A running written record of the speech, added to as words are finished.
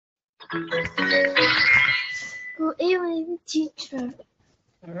Good evening, teacher.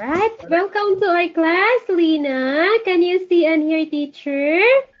 All right, welcome to our class, Lena. Can you see and hear teacher?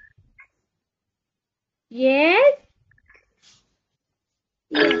 Yes?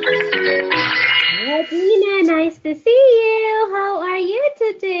 Right, Lena, nice to see you. How are you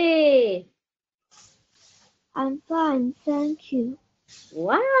today? I'm fine, thank you.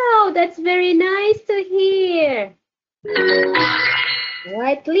 Wow, that's very nice to hear. All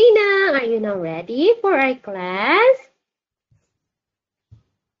right, Lena, are you now ready for our class?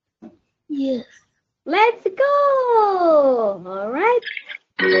 Yes. Let's go. All right.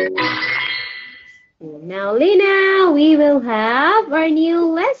 Now, Lena, we will have our new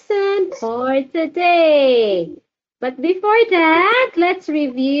lesson for today. But before that, let's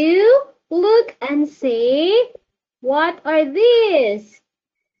review, look, and say, what are these?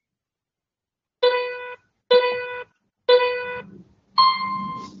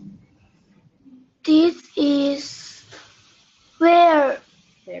 This is where.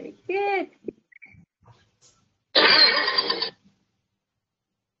 Very good.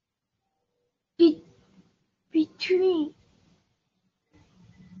 Between.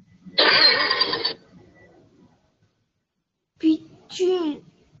 Between.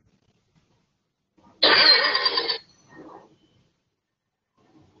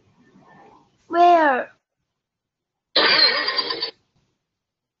 Where.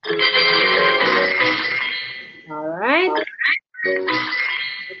 All right.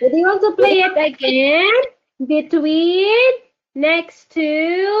 So do you want to play it again? Between, next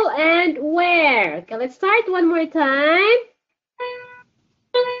to, and where. Okay, let's start one more time.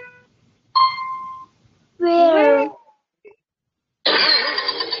 Where.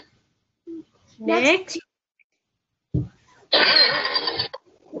 Next.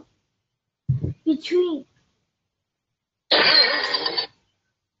 Between.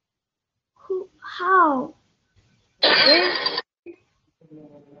 Who, how. Okay.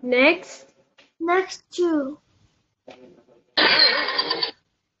 Next. Next to.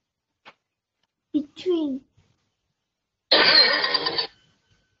 Between.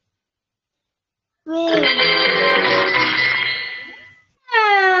 Where.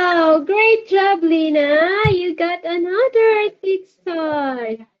 Wow, great job, Lena. You got another 6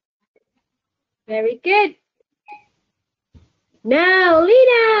 stars. Very good. Now,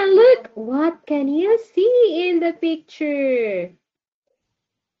 Lena, look. What can you see in the picture?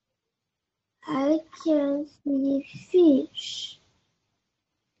 I can see fish.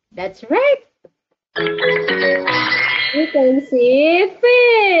 That's right. You can see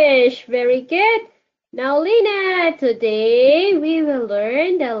fish. Very good. Now, Lena, today we will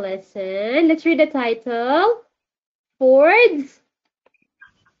learn the lesson. Let's read the title. Ford's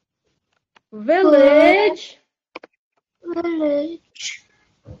Village. Village.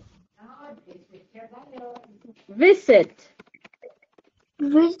 Visit.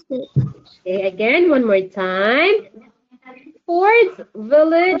 Visit. Okay, again, one more time. Ford's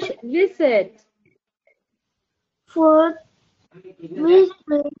Village Visit. For visit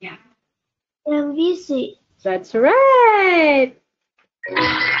and visit. That's right.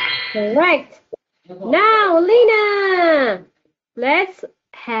 Correct. Now, Lena, let's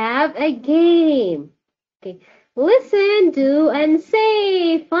have a game. Okay. Listen, do, and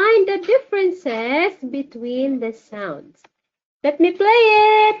say. Find the differences between the sounds. Let me play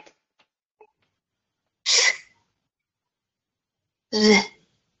it.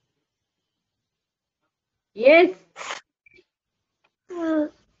 Yes.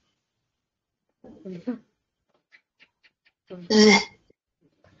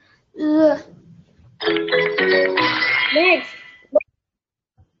 Next.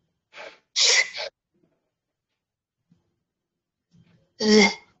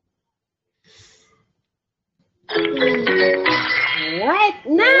 Right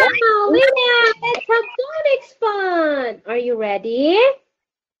now, Lena, let's have phonics fun. Are you ready?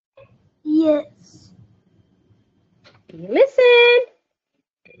 Yes. Listen.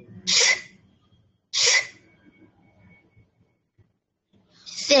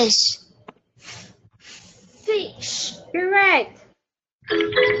 Fish. Fish. Correct.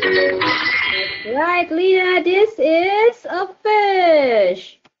 Right, Lena, this is a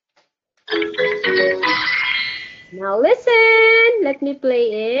fish. Now listen. Let me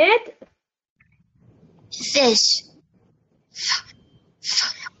play it. Fish.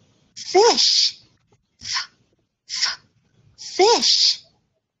 Fish. Fish.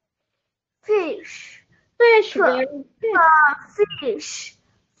 Fish. Fish. Very good. Fish.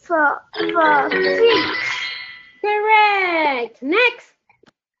 Fish. Correct. Next.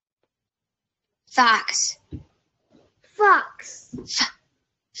 Fox. Fox.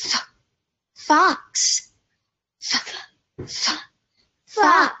 Fox.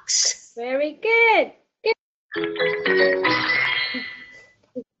 Fox. Very good.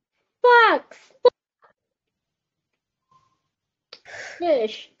 Fox.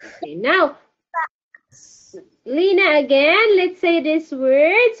 Fish. Okay, now, Lena again. Let's say these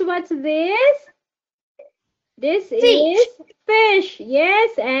words. What's this? This is fish.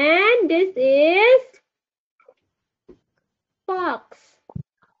 Yes, and this is fox.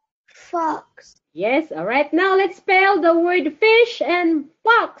 Fox. Yes, all right. Now let's spell the word fish and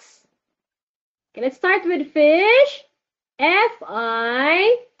fox. Okay, let's start with fish. F-I-S-H.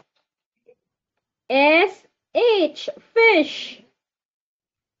 Fish.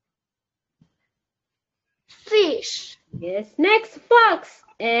 Fish. Yes, next fox.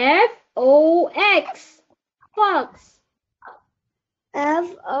 F-O-X. Fox.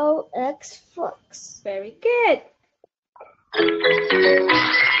 F-O-X. Fox. Very good.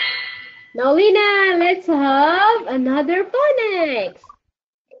 Now, Lena, let's have another phonics.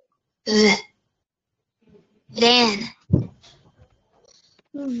 Van.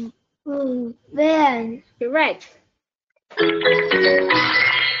 Van. Correct.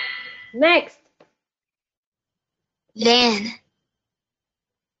 Next. Van.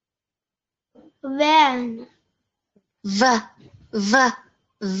 Van. Van.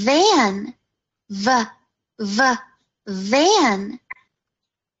 Van.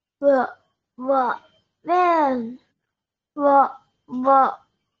 Van. Van.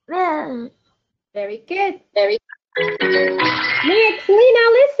 Van. Very good. Next, Lena,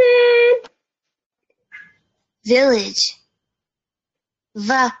 listen. Village.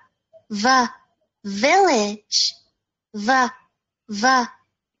 Village. Village. Village.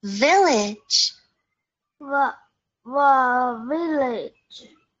 Village.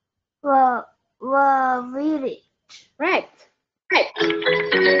 Right.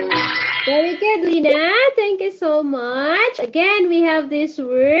 Very good, Lena. Thank you so much. Again, we have these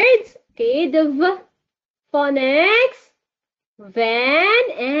words. Okay, the V phonics,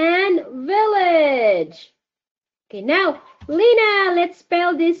 van, and village. Okay, now, Lena, let's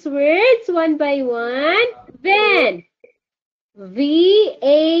spell these words one by one. Van.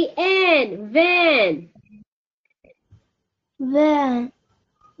 V-A-N. Van. Van.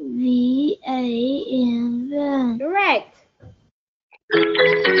 V-A-N. Van. Correct.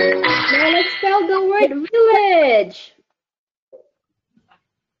 Now let's spell the word village.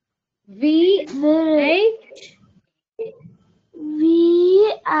 V-I-L-L-A-G-E.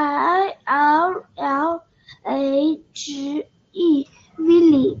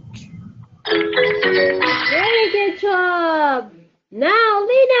 Village. Very good job. Now,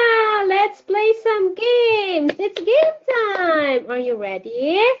 Lena, let's play some games. It's game time. Are you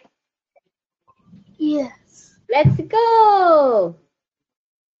ready? Yes. Let's go.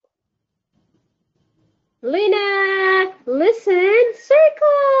 Lena, listen,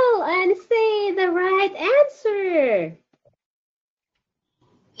 circle, and say the right answer.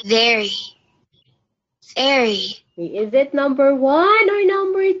 Very. Is it number 1 or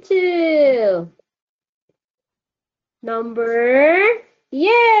number 2?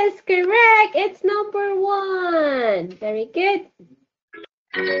 Yes, correct. It's number 1. Very good.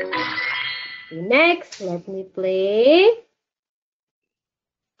 Next, let me play.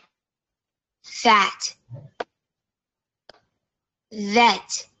 Fat.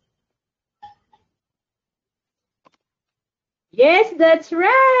 Vet. Yes, that's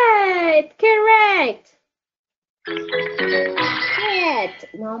right. Correct. Cat.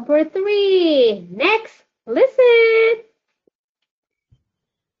 Number 3. Next, listen.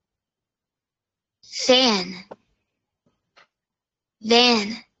 Fan.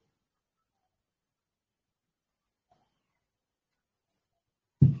 Van.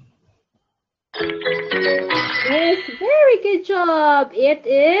 Yes, very good job. It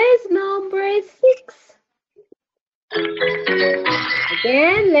is number 6.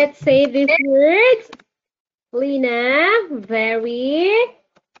 Again, let's say these words. Lena, very,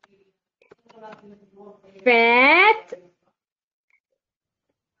 fat,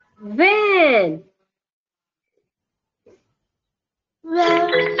 van.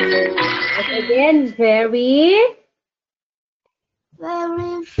 Again, very,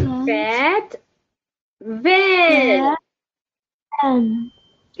 fat, van.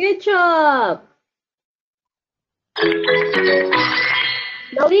 Good job.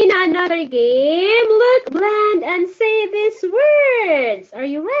 Now, Lena, another game. Look, blend, and say these words. Are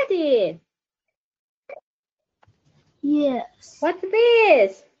you ready? Yes. What's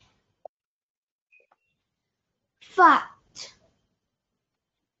this? Fat.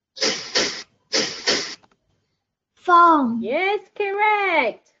 Farm. Yes,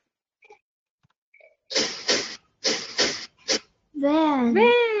 correct. Van.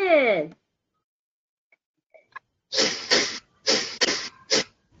 Van.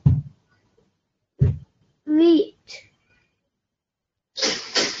 Wheat.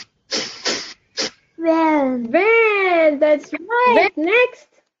 Van. Van. That's right. Next.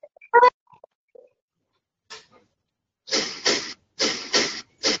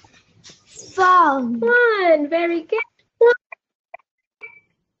 Farm. Fun. Very good.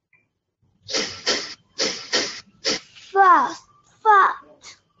 Fast.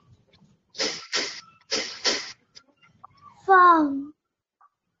 Fat. Farm.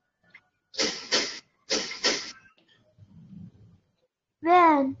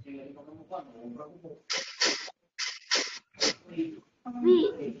 Van.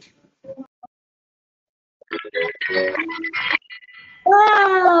 Wheat.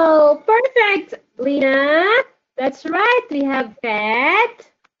 Wow, perfect, Lena. That's right. We have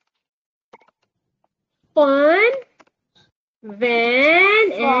cat, fun,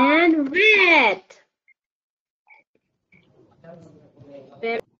 van, and rat.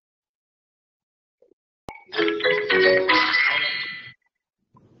 Very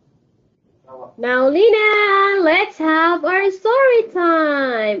Now, Lena, let's have our story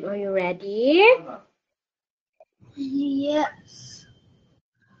time. Are you ready? Yes.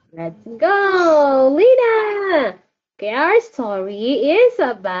 Let's go, Lena. Okay, our story is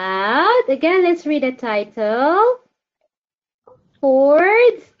about, again, let's read the title.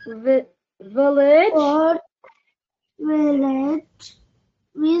 Ford's Village. Ford Village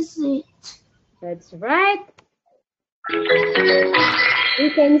visit. That's right. We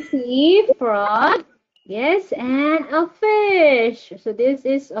can see frog, yes, and a fish. So this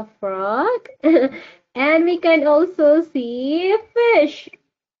is a frog. And we can also see fish.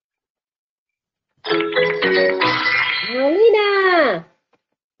 Lina,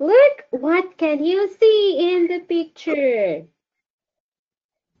 look, what can you see in the picture?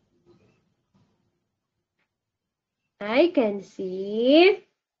 I can see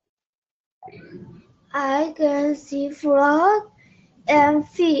frog and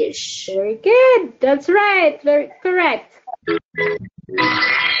fish. Very good. That's right. Very correct.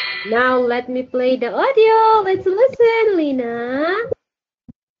 Now let me play the audio. Let's listen, Lina.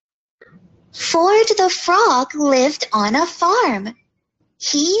 Ford the frog lived on a farm.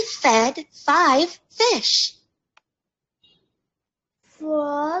 He fed 5 fish.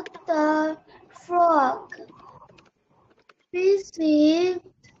 Ford the frog received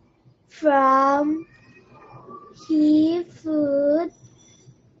from his food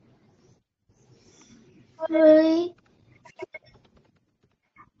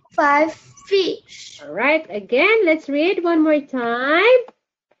 5 fish. All right. Again, let's read one more time.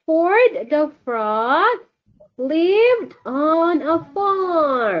 Ford the frog lived on a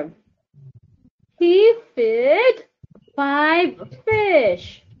farm. He fed 5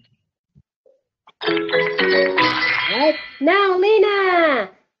 fish. Right. Now,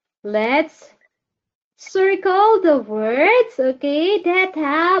 Lina, let's circle the words, okay, that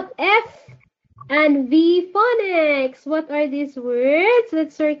have F and V phonics. What are these words?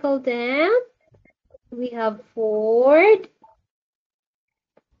 Let's circle them. We have Ford,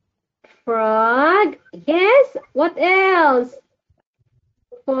 frog, yes. What else?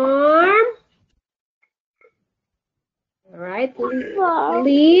 Farm. All right.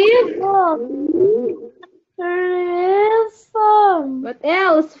 Leave. Farm. What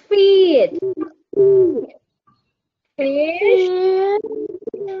else? Feed. Fish.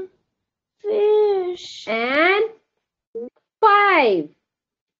 Fish. And 5.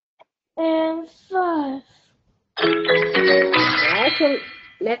 And 5. Right, so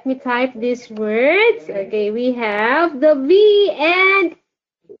let me type these words. Okay, we have the V and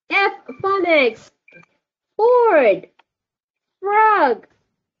F phonics. Ford, frog,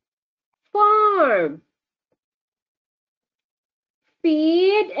 farm,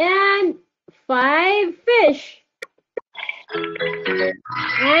 feed, and 5 fish.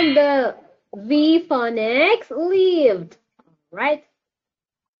 And the V phonics lived. Right?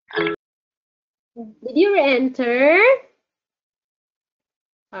 Did you enter?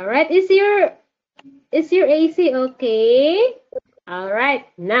 All right. Is your AC okay? All right.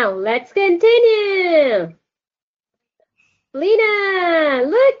 Now let's continue. Lina,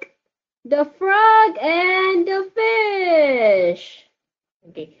 look, the frog and the fish.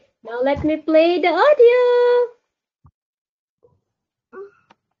 Okay. Now let me play the audio.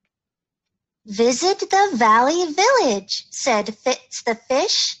 Visit the valley village, said Fitz the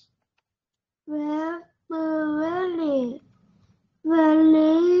fish. Where the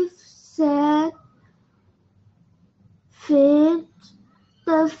valley said, feed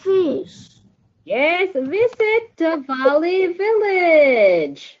the fish. Yes, visit the valley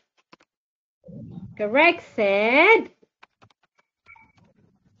village. Correct, said.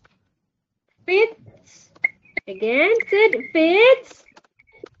 Fits. Again, said fits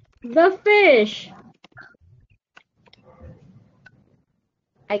the fish.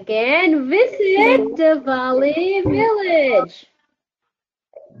 Again, visit the valley village.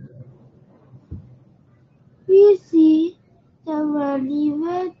 We see the valley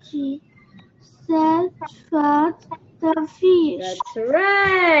veggie that fed the fish. That's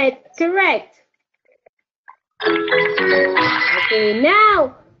right. Correct. Okay,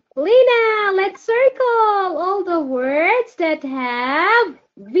 now, Lena, let's circle all the words that have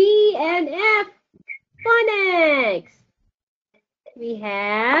V and F phonics. We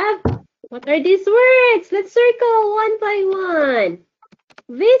have, what are these words? Let's circle one by one.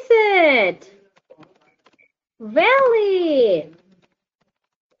 Visit, valley,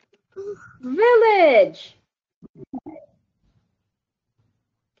 village.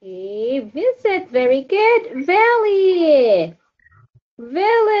 Okay, visit, very good. Valley,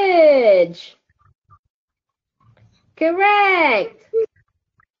 village. Correct.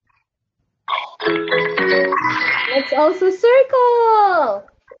 Let's also circle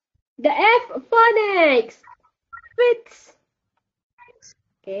the F phonics. Fits.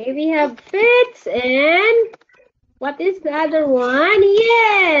 Okay, we have fits and what is the other one?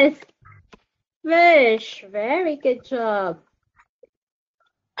 Yes. Fish. Very good job.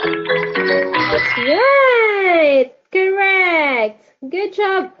 That's right. Correct. Good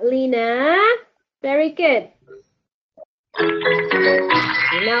job, Lena. Very good.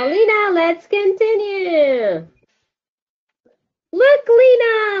 Now, Lena, let's continue. Look,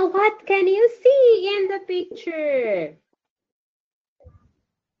 Lena, what can you see in the picture?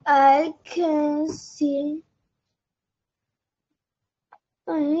 I can see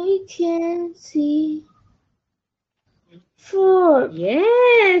food.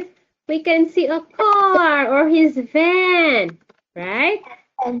 Yes, we can see a car or his van, right?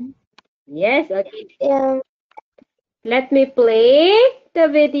 And Yes, okay. Let me play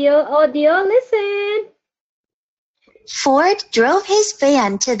the audio. Listen. Ford drove his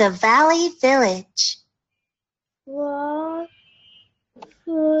van to the valley village. what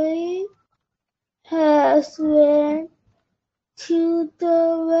food has went to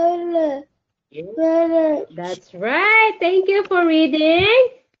the village. That's right. Thank you for reading,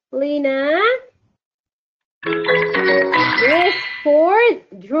 Lena. Yes, Ford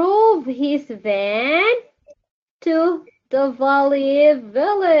drove his van to the valley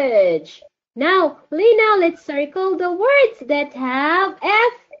village. Now, Lena, let's circle the words that have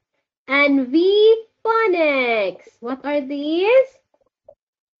F and V phonics. What are these?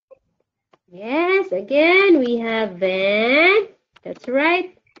 Yes, again, we have van. That's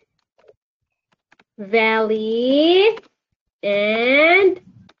right. Valley and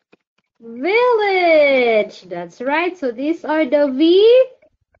village. That's right. So these are the V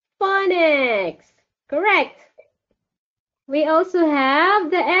phonics. Correct. We also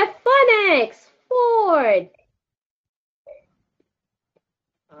have the F phonics. Ford.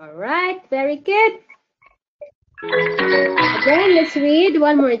 All right. Very good. Again, let's read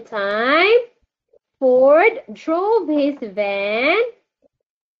one more time. Ford drove his van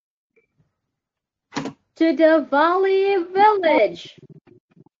to the valley village.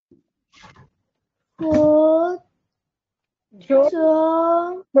 Ford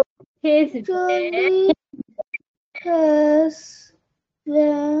Drove his van has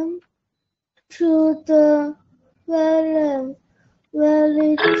went to the village.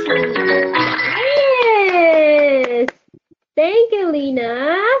 Yes. Thank you,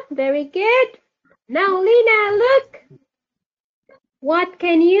 Lena. Very good. Now, Lena, look. What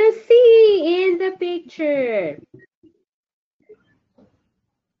can you see in the picture?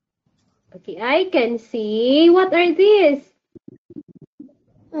 Okay, I can see. What are these?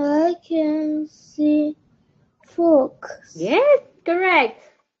 I can see fox. Yes, correct.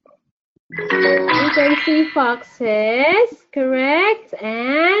 We can see foxes, correct?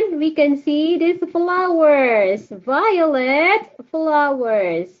 And we can see these flowers, violet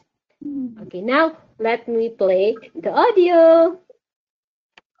flowers. Okay, now let me play the audio.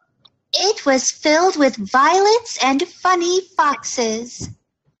 It was filled with violets and funny foxes.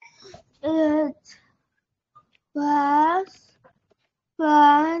 It was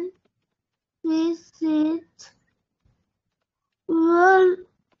fun visit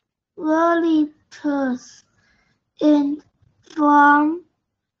volunteers and farm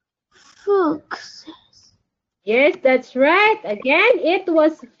foxes. Yes, that's right. Again, it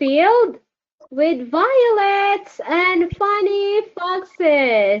was filled with violets and funny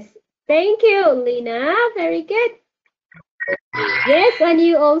foxes. Thank you, Lina. Very good. Yes, and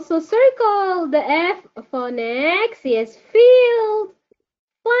you also circle the F for next. Yes, field,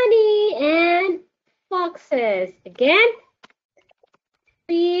 funny, and foxes. Again,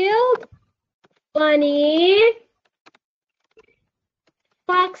 field, funny,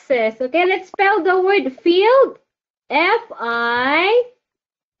 foxes. Okay, let's spell the word field. F-I-L-L-E-D.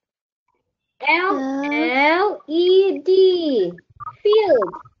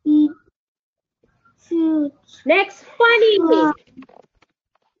 Field. Field. Next, funny.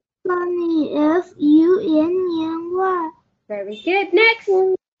 Funny. F-U-N-N-Y. Very good. Next,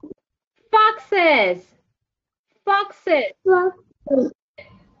 foxes. Foxes.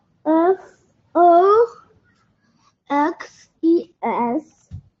 F-O-X-E-S.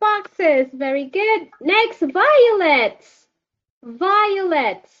 Foxes. Very good. Next, violets.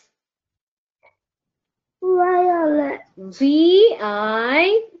 Violets. Violet.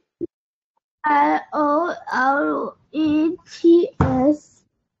 I-O-L-E-T-S.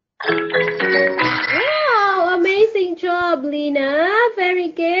 Wow, amazing job, Lina. Very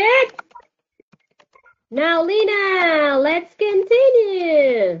good. Now, Lina, let's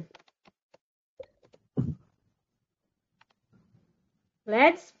continue.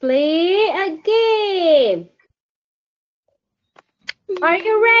 Let's play a game. Are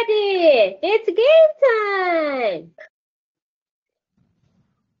you ready? It's game time.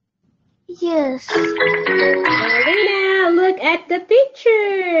 Yes. Now, Lina, look at the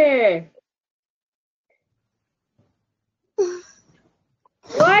picture.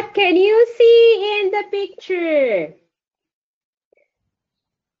 What can you see in the picture?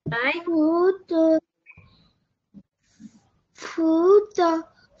 Put the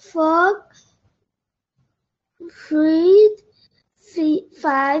frog, feed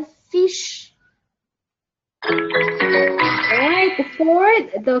 5 fish. Right, Ford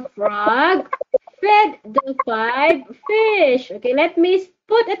the frog fed the 5 fish. Okay, let me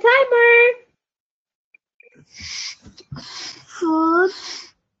put a timer. Put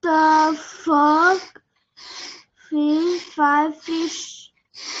the frog, feed 5 fish.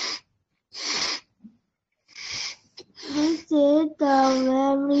 Visit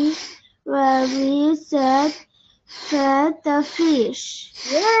the very sad fed the fish.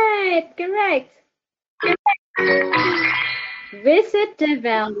 Right, correct. Visit the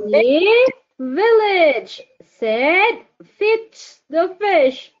village, said fits the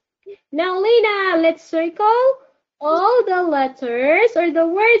fish. Now, Lina, let's circle all the letters or the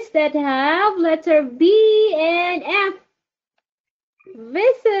words that have letter B and F.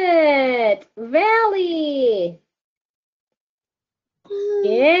 Visit, valley.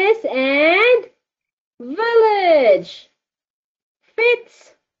 Yes, and village.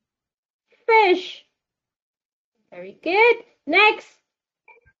 Fits, fish. Very good. Next.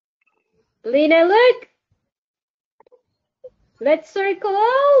 Lina, look. Let's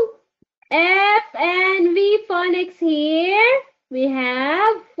circle F and V phonics here. We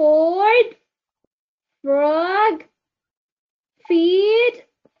have Ford, frog, feed,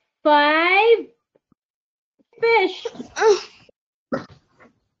 5 fish.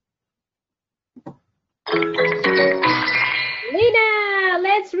 Lina,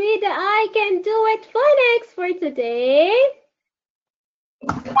 let's read the I can do it phonics for today.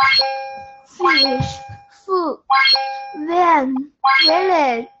 Fish, food, van,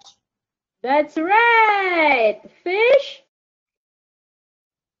 village. That's right. Fish,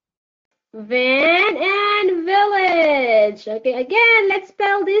 van, and village. Okay, again, let's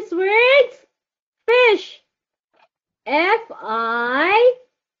spell these words. Fish. F-I-S-H.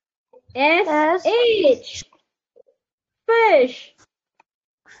 Fish.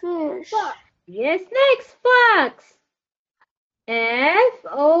 Fish. Yes, next, fox.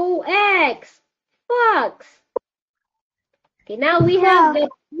 F-O-X. Fox. Okay, now we have the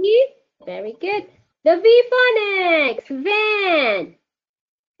V. Very good. The V phonics. Van.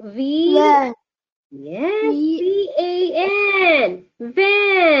 V. Van. Yes, V-A-N.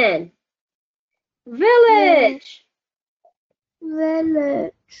 Van. Village.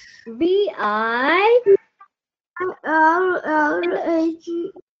 Village.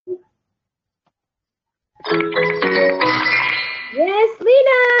 V-I-L-L-A-G. Yes,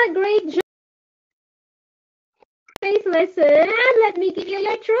 Lina, great job. Today's lesson. Let me give you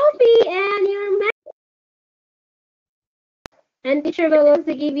your trophy and your map. And teacher will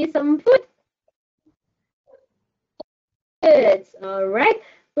also give you some food. All right,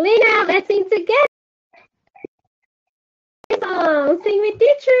 Lina, let's sing together. Song. Sing with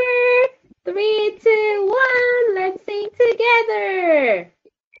teacher. 3, 2, 1. Let's sing together.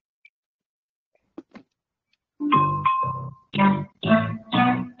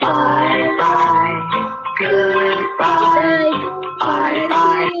 I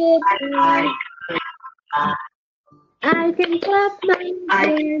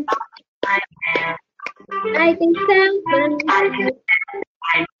I can stamp my feet.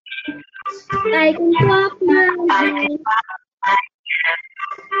 I can clap my hands.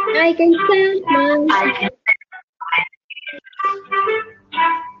 I can stamp my feet.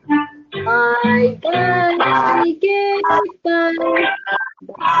 Bye bye, goodbye. Bye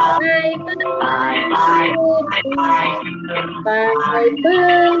bye, goodbye. Bye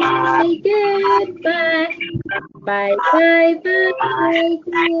bye, goodbye. Bye bye bye,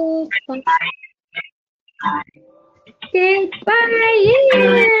 goodbye. Goodbye,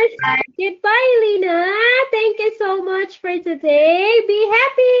 yes. Goodbye, Lena. Thank you so much for today. Be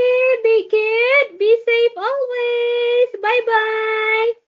happy, be good, be safe always. Bye bye.